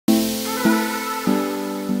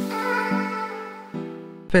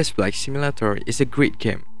Space Flight Simulator is a great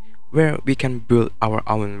game where we can build our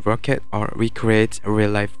own rocket or recreate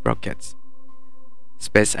real-life rockets.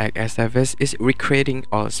 SpaceX SFS is recreating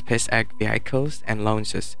all SpaceX vehicles and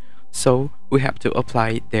launches, so we have to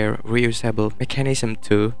apply their reusable mechanism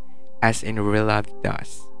too, as in real life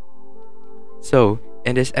does. So,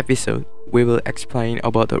 in this episode, we will explain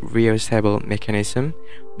about the reusable mechanism,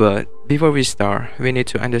 but before we start, we need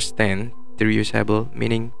to understand the reusable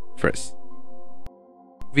meaning first.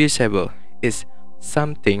 Reusable is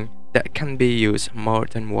something that can be used more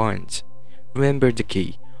than once. Remember the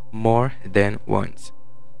key, more than once.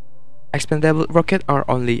 Expendable rockets are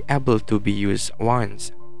only able to be used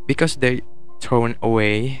once because they throw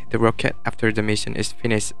away the rocket after the mission is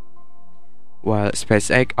finished, while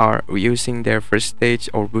SpaceX are reusing their first stage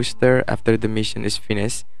or booster after the mission is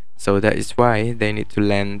finished, so that is why they need to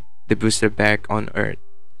land the booster back on Earth.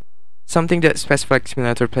 Something that Space Flight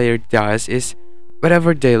Simulator player does is,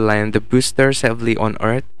 whenever they land the booster safely on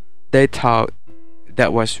Earth, they thought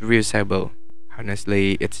that was reusable.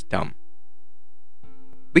 Honestly, it's dumb.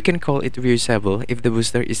 We can call it reusable if the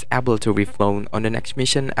booster is able to be flown on the next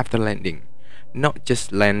mission after landing, not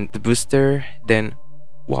just land the booster, then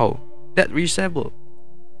wow, that's reusable.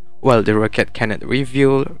 While the rocket cannot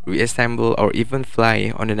refuel, reassemble, or even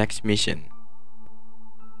fly on the next mission.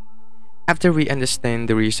 After we understand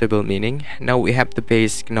the reusable meaning, now we have the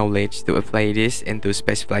basic knowledge to apply this into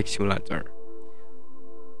Space Flight Simulator.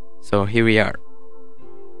 So here we are.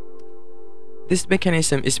 This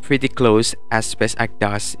mechanism is pretty close as SpaceX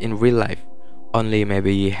does in real life, only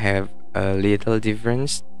maybe have a little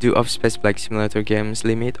difference due of Space Flight Simulator game's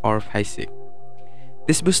limit or physics.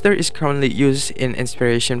 This booster is currently used in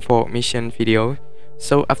inspiration for mission video,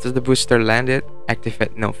 so after the booster landed,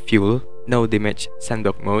 activate no fuel, no damage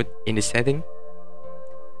sandbox mode in the setting.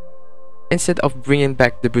 Instead of bringing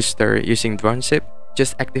back the booster using drone ship,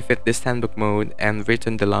 just activate the sandbox mode and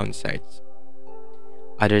return the launch sites.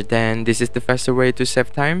 Other than this is the faster way to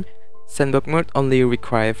save time, sandbox mode only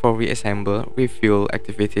required for reassemble, refuel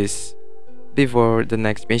activities before the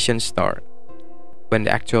next mission start. When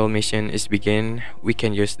the actual mission is begin, we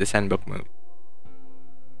can use the sandbox mode.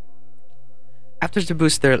 After the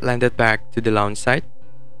booster landed back to the launch site,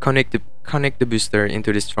 connect the booster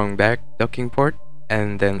into the strong back docking port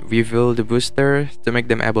and then refuel the booster to make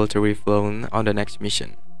them able to reflown on the next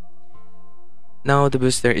mission. Now the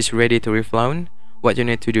booster is ready to reflown. What you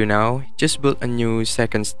need to do now, just build a new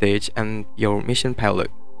second stage and your mission payload.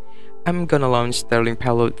 I'm gonna launch Starlink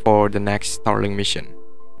payload for the next Starlink mission.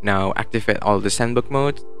 Now activate all the sandbox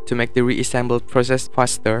mode to make the reassemble process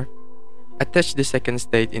faster. Attach the second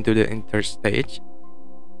stage into the third stage.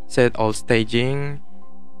 Set all staging.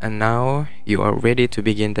 And now you are ready to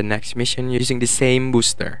begin the next mission using the same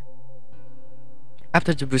booster.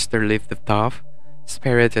 After the booster lifted off,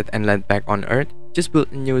 spirited and land back on Earth, just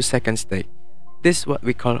build a new second stage. This is what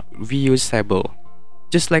we call reusable.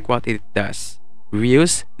 Just like what it does.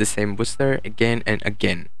 Reuse the same booster again and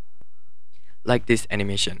again. Like this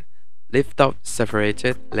animation. Lift off,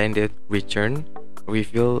 separated, landed, return,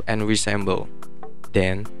 refuel and reassemble.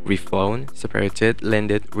 Then reflown, separated,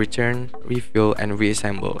 landed, return, refuel and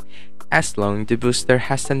reassemble, as long the booster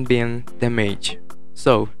hasn't been damaged.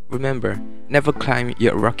 So remember, never claim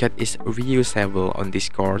your rocket is reusable on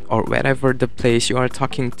Discord or wherever the place you are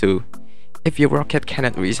talking to. If your rocket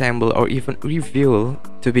cannot reassemble or even refuel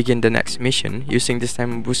to begin the next mission using the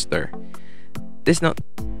same booster, this is not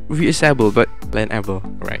reusable but landable,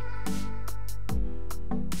 right?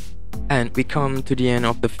 And we come to the end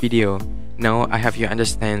of the video. Now I have you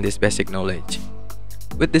understand this basic knowledge.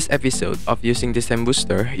 With this episode of using the same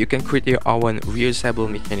booster, you can create your own reusable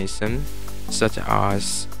mechanism, such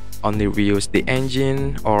as only reuse the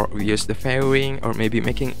engine or reuse the fairing, or maybe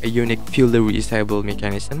making a unique fuel reusable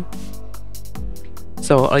mechanism.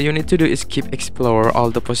 So all you need to do is keep explore all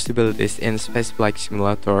the possibilities in Space Flight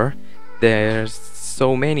Simulator. There's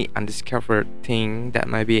so many undiscovered things that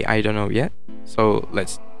maybe I don't know yet. So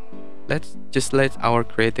let's just let our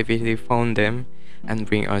creativity find them and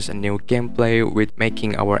bring us a new gameplay with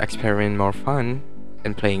making our experiment more fun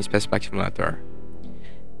and playing Space Flight Simulator.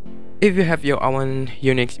 If you have your own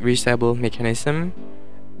unique reusable mechanism,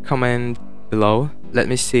 comment below. Let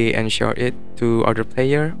me see and share it to other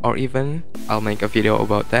player, or even I'll make a video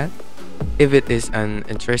about that if it is an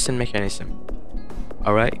interesting mechanism.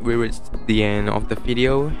 Alright, we reached the end of the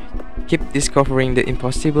video. Keep discovering the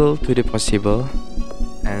impossible to the possible,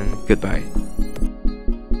 and goodbye.